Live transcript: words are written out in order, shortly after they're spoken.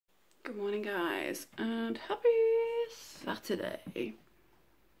Good morning guys and happy Saturday.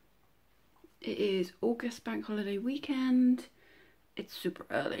 It is August bank holiday weekend. It's super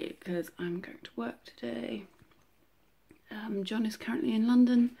early because I'm going to work today. John is currently in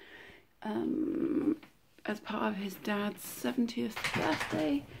London as part of his dad's 70th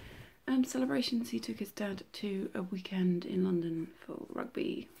birthday celebrations. He took his dad to a weekend in London for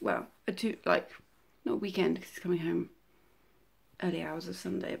rugby. Well, not a weekend because he's coming home early hours of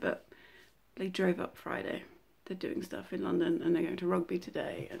Sunday, but they drove up Friday. They're doing stuff in London and they're going to rugby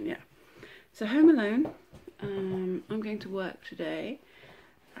today, and yeah. So home alone. I'm going to work today.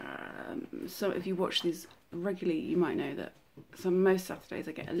 So if you watch these regularly, you might know that most Saturdays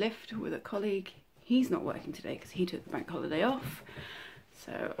I get a lift with a colleague. He's not working today because he took the bank holiday off.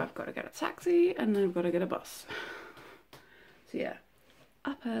 So I've got to get a taxi and then I've got to get a bus. So yeah,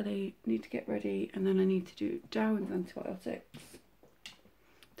 up early, need to get ready, and then I need to do Darwin's antibiotics.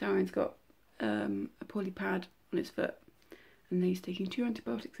 Darwin's got a poly pad on his foot and he's taking 2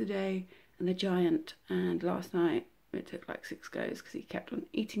 antibiotics a day and they're giant, and last night it took like 6 goes because he kept on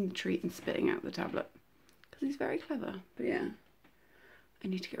eating the treat and spitting out the tablet because he's very clever. But yeah, I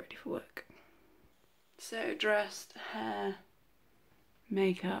need to get ready for work. So dressed, hair,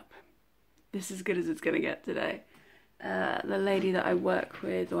 makeup, this is as good as it's gonna get today. The lady that I work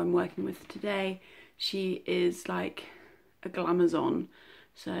with, or I'm working with today, she is like a glamazon.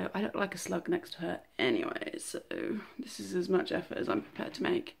 So I look like a slug next to her anyway, so this is as much effort as I'm prepared to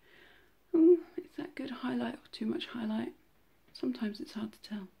make. Ooh, is that good highlight or too much highlight? Sometimes it's hard to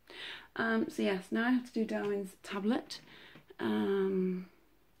tell. So yes, now I have to do Darwin's tablet.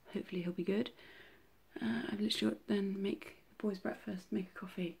 Hopefully he'll be good. I've literally got to then make the boys breakfast, make a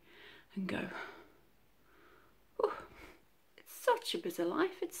coffee and go. Ooh, it's such a busy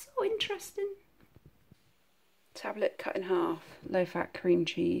life, it's so interesting. Tablet cut in half, low fat cream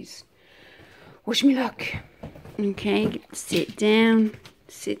cheese. Wish me luck. Okay, sit down.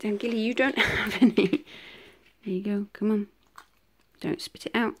 Sit down, Gilly, you don't have any. There you go, come on. Don't spit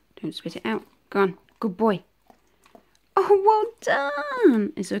it out, don't spit it out. Go on, good boy. Oh, well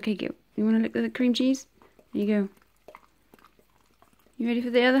done. It's okay, Gil. You want to look at the cream cheese? There you go. You ready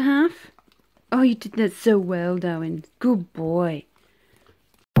for the other half? Oh, you did that so well, Darwin. Good boy.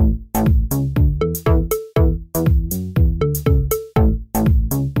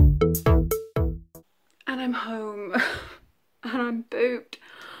 I'm home and I'm pooped.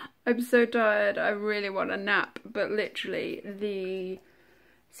 I'm so tired. I really want a nap, but literally the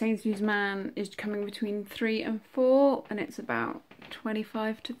Sainsbury's man is coming between 3 and 4 and it's about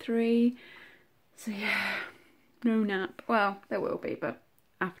 25 to 3. So yeah, no nap. Well, there will be, but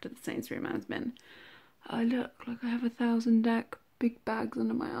after the Sainsbury's man's been. I look like I have 1,000 big bags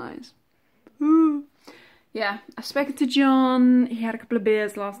under my eyes. Ooh. Yeah, I've spoken to John. He had a couple of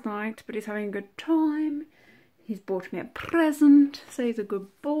beers last night, but he's having a good time. He's bought me a present, so he's a good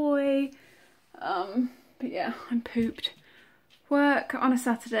boy. But yeah, I'm pooped. Work on a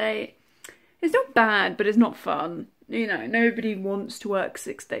Saturday. It's not bad, but it's not fun. You know, nobody wants to work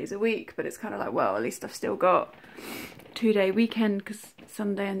 6 days a week, but it's kind of like, well, at least I've still got a 2-day weekend because it's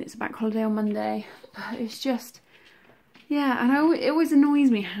Sunday and it's a bank holiday on Monday. But it's just, yeah, and it always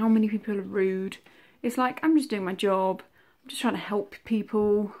annoys me how many people are rude. It's like, I'm just doing my job. I'm just trying to help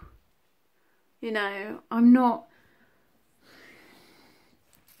people. You know, I'm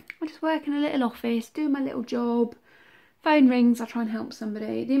just work in a little office, doing my little job. Phone rings, I try and help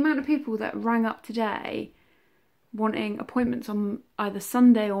somebody. The amount of people that rang up today wanting appointments on either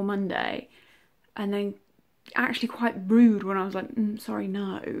Sunday or Monday, and then actually quite rude when I was like, sorry,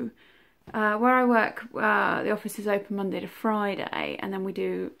 no. Where I work, the office is open Monday to Friday, and then we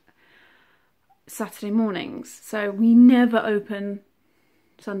do Saturday mornings. So we never open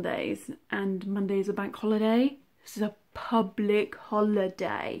Sundays, and Monday's a bank holiday. This is a public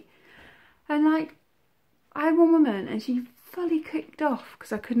holiday. And like, I had one woman and she fully kicked off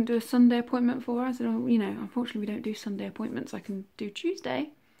because I couldn't do a Sunday appointment for her. I said, oh, you know, unfortunately we don't do Sunday appointments. I can do Tuesday,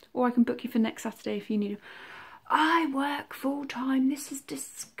 or I can book you for next Saturday if you need. I work full time. This is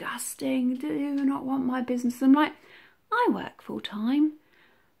disgusting. Do you not want my business? I'm like, I work full time.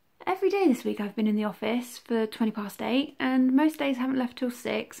 Every day this week I've been in the office for 8:20, and most days I haven't left till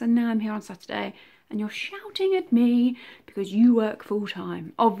 6, and now I'm here on Saturday and you're shouting at me because you work full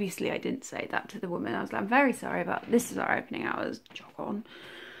time. Obviously I didn't say that to the woman. I was like, I'm very sorry, but this is our opening hours. Jog on.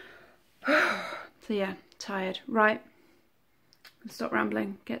 So yeah, tired. Right, stop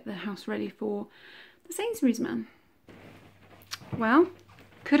rambling, get the house ready for the Sainsbury's man. Well,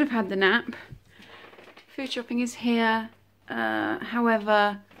 could have had the nap. Food shopping is here.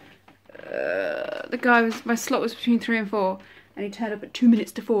 However, the guy my slot was between 3 and 4, and he turned up at 2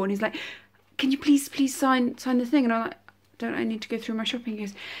 minutes to 4, and he's like, can you please sign the thing? And I'm like, don't I need to go through my shopping? He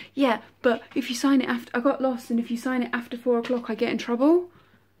goes, yeah, but if you sign it after, I got lost, and if you sign it after 4 o'clock, I get in trouble.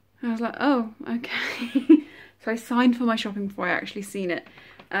 And I was like, oh, okay. So I signed for my shopping before I actually seen it.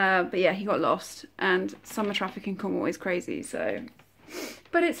 But yeah, he got lost, and summer traffic in Cornwall is crazy, so.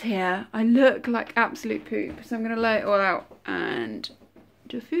 But it's here. I look like absolute poop, so I'm gonna lay it all out and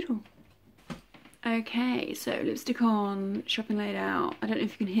do a food haul. Okay, so lipstick on, shopping laid out. I don't know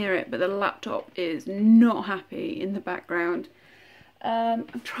if you can hear it, but the laptop is not happy in the background. I'm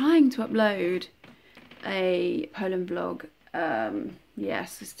trying to upload a Poland vlog.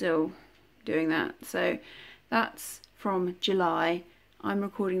 Yes, we're still doing that. So that's from July. I'm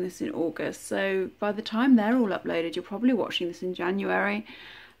recording this in August, so by the time they're all uploaded, you're probably watching this in January.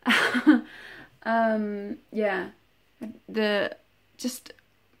 Yeah, just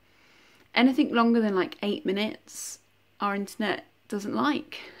anything longer than like 8 minutes, our internet doesn't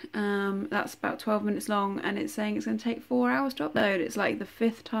like. That's about 12 minutes long, and it's saying it's going to take 4 hours to upload. It's like the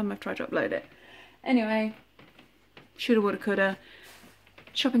 5th time I've tried to upload it. Anyway, shoulda, woulda, coulda.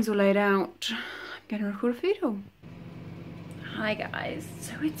 Shopping's all laid out. I'm going to record a food haul. Hi guys,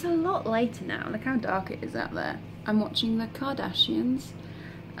 so it's a lot later now. Look how dark it is out there. I'm watching the Kardashians.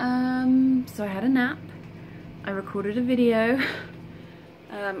 So I had a nap. I recorded a video.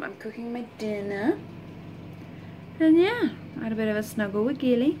 I'm cooking my dinner. And yeah, I had a bit of a snuggle with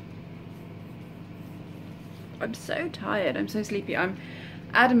Gilly. I'm so tired, I'm so sleepy. I'm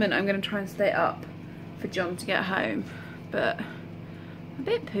adamant I'm going to try and stay up for John to get home. But I'm a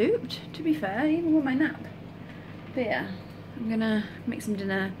bit pooped, to be fair, even with my nap. But yeah. I'm gonna make some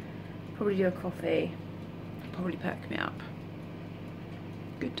dinner, probably do a coffee, probably perk me up.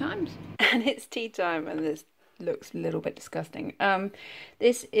 Good times. And it's tea time, and this looks a little bit disgusting.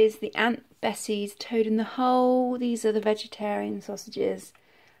 This is the Aunt Bessie's Toad in the Hole. These are the vegetarian sausages.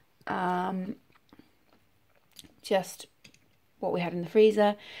 Just what we had in the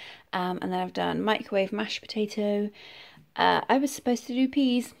freezer. And then I've done microwave mashed potato. I was supposed to do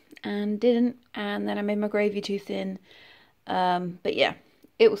peas and didn't, and then I made my gravy too thin. But yeah,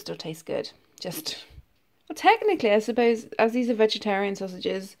 it will still taste good. Just, well, technically, I suppose, as these are vegetarian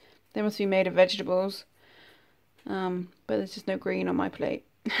sausages, they must be made of vegetables. But there's just no green on my plate.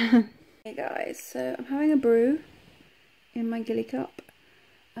 Hey guys, so I'm having a brew in my Gilly cup.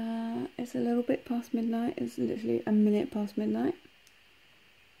 It's a little bit past midnight. It's literally a minute past midnight.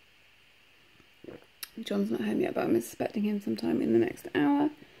 John's not home yet, but I'm expecting him sometime in the next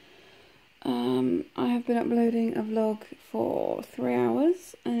hour. I have been uploading a vlog for 3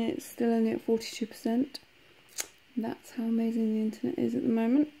 hours, and it's still only at 42%. That's how amazing the internet is at the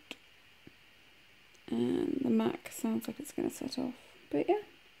moment. And the Mac sounds like it's going to set off. But yeah,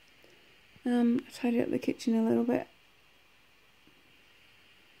 I tidied up the kitchen a little bit.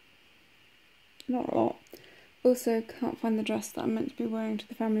 Not a lot. Also, can't find the dress that I'm meant to be wearing to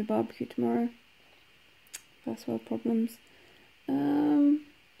the family barbecue tomorrow. First world problems. And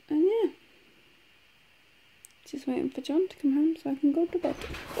yeah. Just waiting for John to come home so I can go to bed.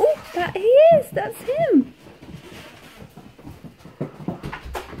 Oh, that he is! That's him!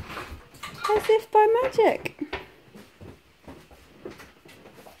 As if by magic.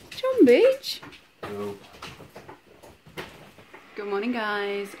 John Beach. Hello. Good morning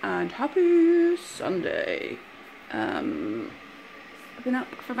guys, and happy Sunday. I've been up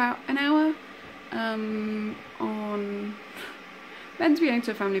for about an hour. Meant to be going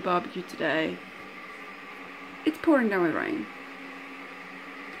to a family barbecue today. It's pouring down with rain.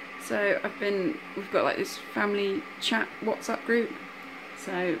 So we've got like this family chat WhatsApp group.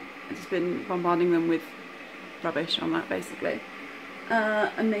 So I've just been bombarding them with rubbish on that basically.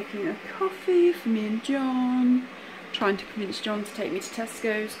 I'm making a coffee for me and John. Trying to convince John to take me to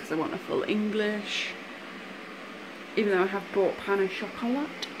Tesco's because I want a full English. Even though I have bought pain au chocolat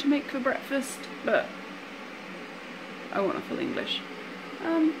to make for breakfast, but I want a full English.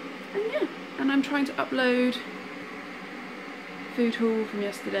 And yeah, and I'm trying to upload food haul from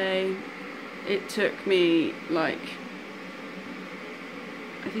yesterday. It took me like,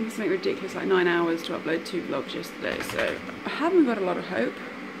 I think it's something ridiculous, like 9 hours to upload 2 vlogs yesterday, so I haven't got a lot of hope,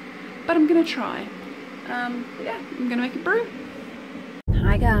 but I'm gonna try. But yeah, I'm gonna make a brew.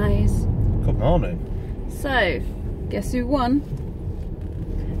 Hi guys. Good morning. So, guess who won?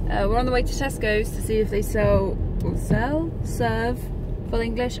 We're on the way to Tesco's to see if they serve full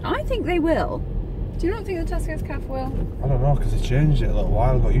English. I think they will. Do you not think the Tesco's cafe will? I don't know, because they changed it a little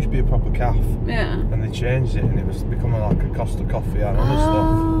while ago. It used to be a proper cafe. Yeah. And they changed it, and it was becoming like a Costa coffee and other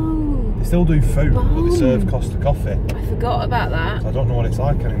stuff. They still do food, but they serve Costa coffee. I forgot about that. So I don't know what it's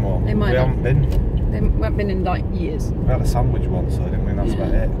like anymore. They might we haven't been. They haven't been in like years. We had a sandwich once, so didn't we? That's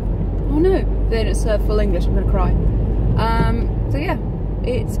about it. Oh no, they don't serve full English. I'm gonna cry. So yeah,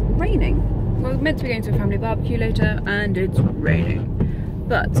 it's raining. Well, we're meant to be going to a family barbecue later, and it's raining.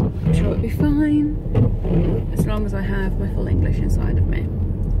 But I'm sure it'll be fine as long as I have my full English inside of me.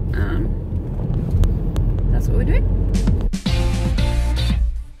 That's what we're doing.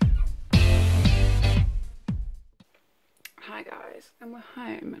 Hi guys, and we're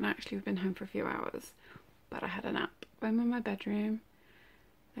home, and actually we've been home for a few hours, but I had a nap. I'm in my bedroom.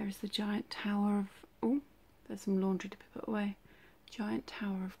 There is the giant tower of, oh, there's some laundry to be put away. Giant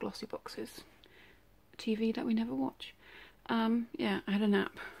tower of glossy boxes. A TV that we never watch. Yeah, I had a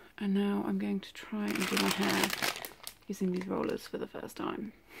nap, and now I'm going to try and do my hair using these rollers for the first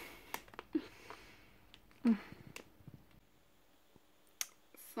time.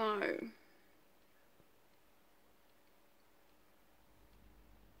 So,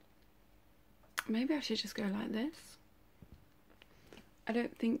 maybe I should just go like this. I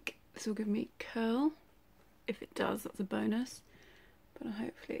don't think this will give me curl. If it does, that's a bonus. But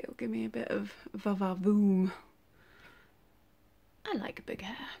hopefully it'll give me a bit of va-va-voom. I like big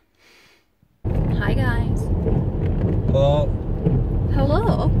hair. Hi guys. Hello.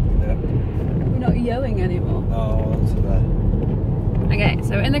 Hello? Yeah. We're not yelling anymore. Oh, that's there. Okay,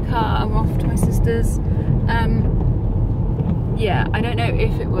 so in the car, I'm off to my sister's. Yeah, I don't know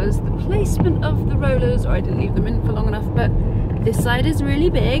if it was the placement of the rollers or I didn't leave them in for long enough, but this side is really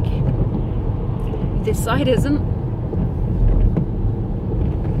big. This side isn't.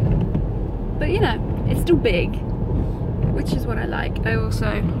 But you know, it's still big, which is what I like. I also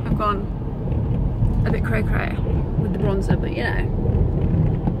have gone a bit cray-cray with the bronzer, but you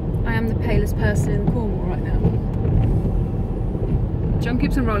know, I am the palest person in Cornwall right now. John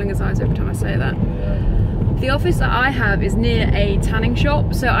keeps on rolling his eyes every time I say that. The office that I have is near a tanning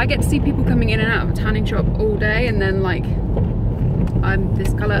shop, so I get to see people coming in and out of a tanning shop all day, and then like, I'm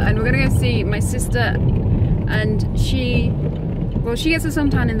this colour. And we're gonna go see my sister, and she gets a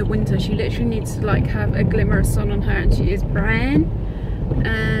suntan in the winter. She literally needs to like have a glimmer of sun on her, and she is brown,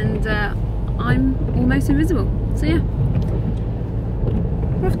 and I'm almost invisible. So yeah,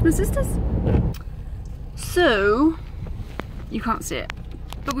 we're off to my sister's. So, you can't see it,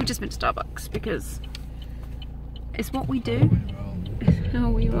 but we've just been to Starbucks because it's what we do. It's how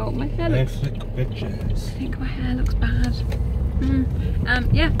we roll. My hair looks... I think my hair looks bad.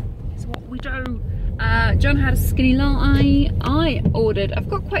 Yeah, it's what we do. John had a skinny latte. I ordered, I've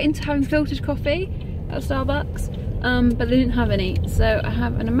got quite into having filtered coffee at Starbucks, but they didn't have any. So I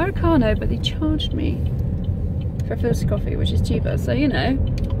have an Americano, but they charged me for filtered coffee, which is cheaper. So, you know,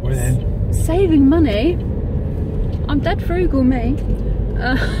 saving money. I'm dead frugal, me.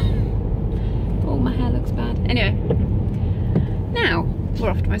 Oh, my hair looks bad. Anyway, now we're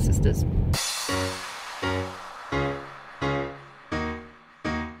off to my sister's.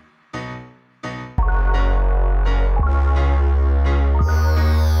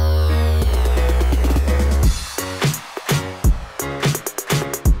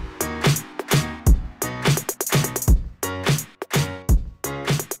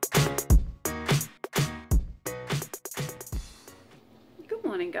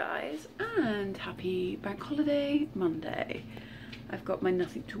 Guys, and happy bank holiday Monday. I've got my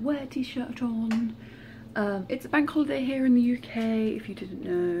nothing to wear t-shirt on. It's a bank holiday here in the UK, if you didn't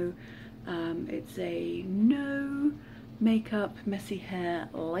know. It's a no makeup, messy hair,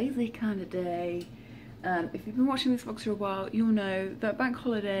 lazy kind of day. If you've been watching this vlog for a while, you'll know that bank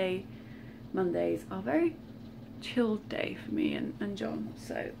holiday Mondays are a very chilled day for me and John.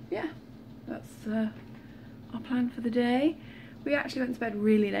 So yeah, that's our plan for the day. We actually went to bed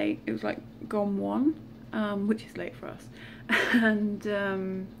really late. It was like gone 1, which is late for us. And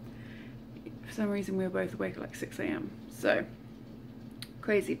for some reason we were both awake at like 6 AM. So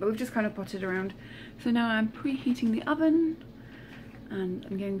crazy, but we've just kind of potted around. So now I'm preheating the oven and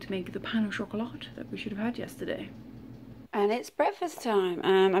I'm going to make the pain au chocolat that we should have had yesterday. And it's breakfast time.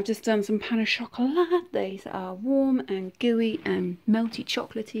 I've just done some pain au chocolat. These are warm and gooey and melty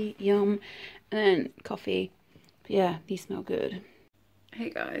chocolatey, yum. And then coffee. Yeah, these smell good. Hey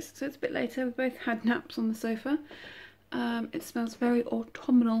guys, so it's a bit later. We both had naps on the sofa. It smells very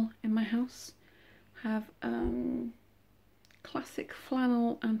autumnal in my house. Have classic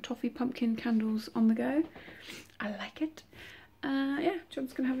flannel and toffee pumpkin candles on the go. I like it. Yeah,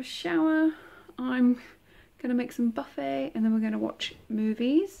 John's gonna have a shower. I'm gonna make some buffet, and then we're gonna watch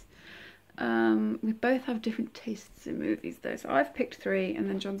movies. We both have different tastes in movies though, so I've picked 3, and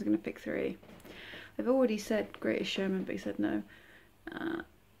then John's gonna pick 3. I've already said Greatest Showman, but he said no.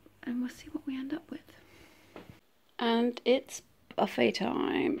 And we'll see what we end up with. And it's buffet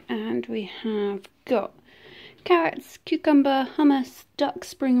time, and we have got carrots, cucumber, hummus, duck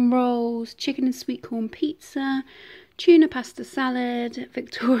spring rolls, chicken and sweet corn pizza, tuna pasta salad,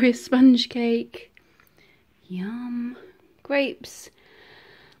 Victoria sponge cake, yum, grapes,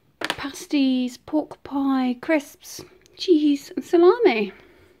 pasties, pork pie, crisps, cheese and salami.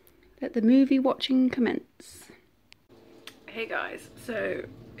 Let the movie watching commence. Hey guys, so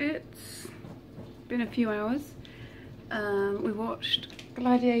it's been a few hours. We watched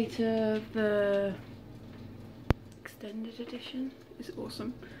Gladiator, the extended edition. It's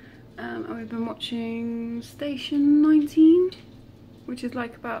awesome. And we've been watching Station 19, which is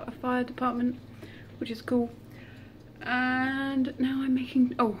like about a fire department, which is cool. And now I'm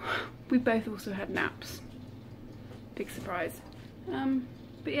making, oh, we both also had naps. Big surprise.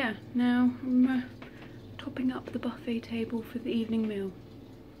 But yeah, now I'm topping up the buffet table for the evening meal.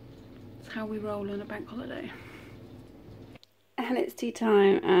 That's how we roll on a bank holiday. And it's tea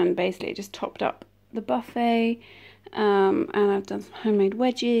time, and basically just topped up the buffet. And I've done some homemade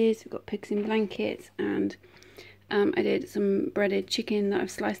wedges. We've got pigs in blankets, and I did some breaded chicken that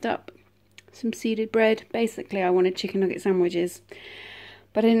I've sliced up, some seeded bread. Basically I wanted chicken nugget sandwiches,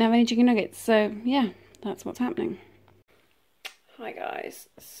 but I didn't have any chicken nuggets, so yeah, that's what's happening. Hi guys,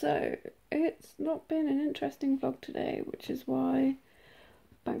 so it's not been an interesting vlog today, which is why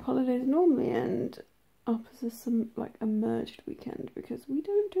bank holidays normally end up as a merged weekend, because we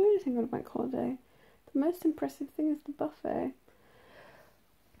don't do anything on a bank holiday. The most impressive thing is the buffet.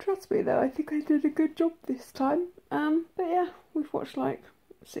 Trust me though, I think I did a good job this time. But yeah, we've watched like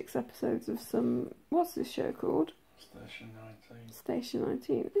 6 episodes of some, what's this show called? Station 19. Station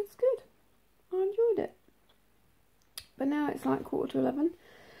 19. It's good. I enjoyed it. But now it's like 11:15.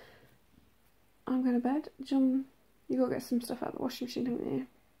 I'm going to bed. John, you got to get some stuff out of the washing machine, haven't you?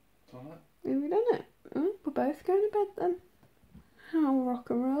 Alright. Have we done it? We're both going to bed then. How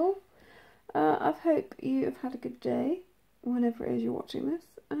rock and roll. I hope you have had a good day whenever it is you're watching this,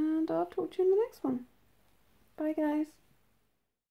 and I'll talk to you in the next one. Bye guys.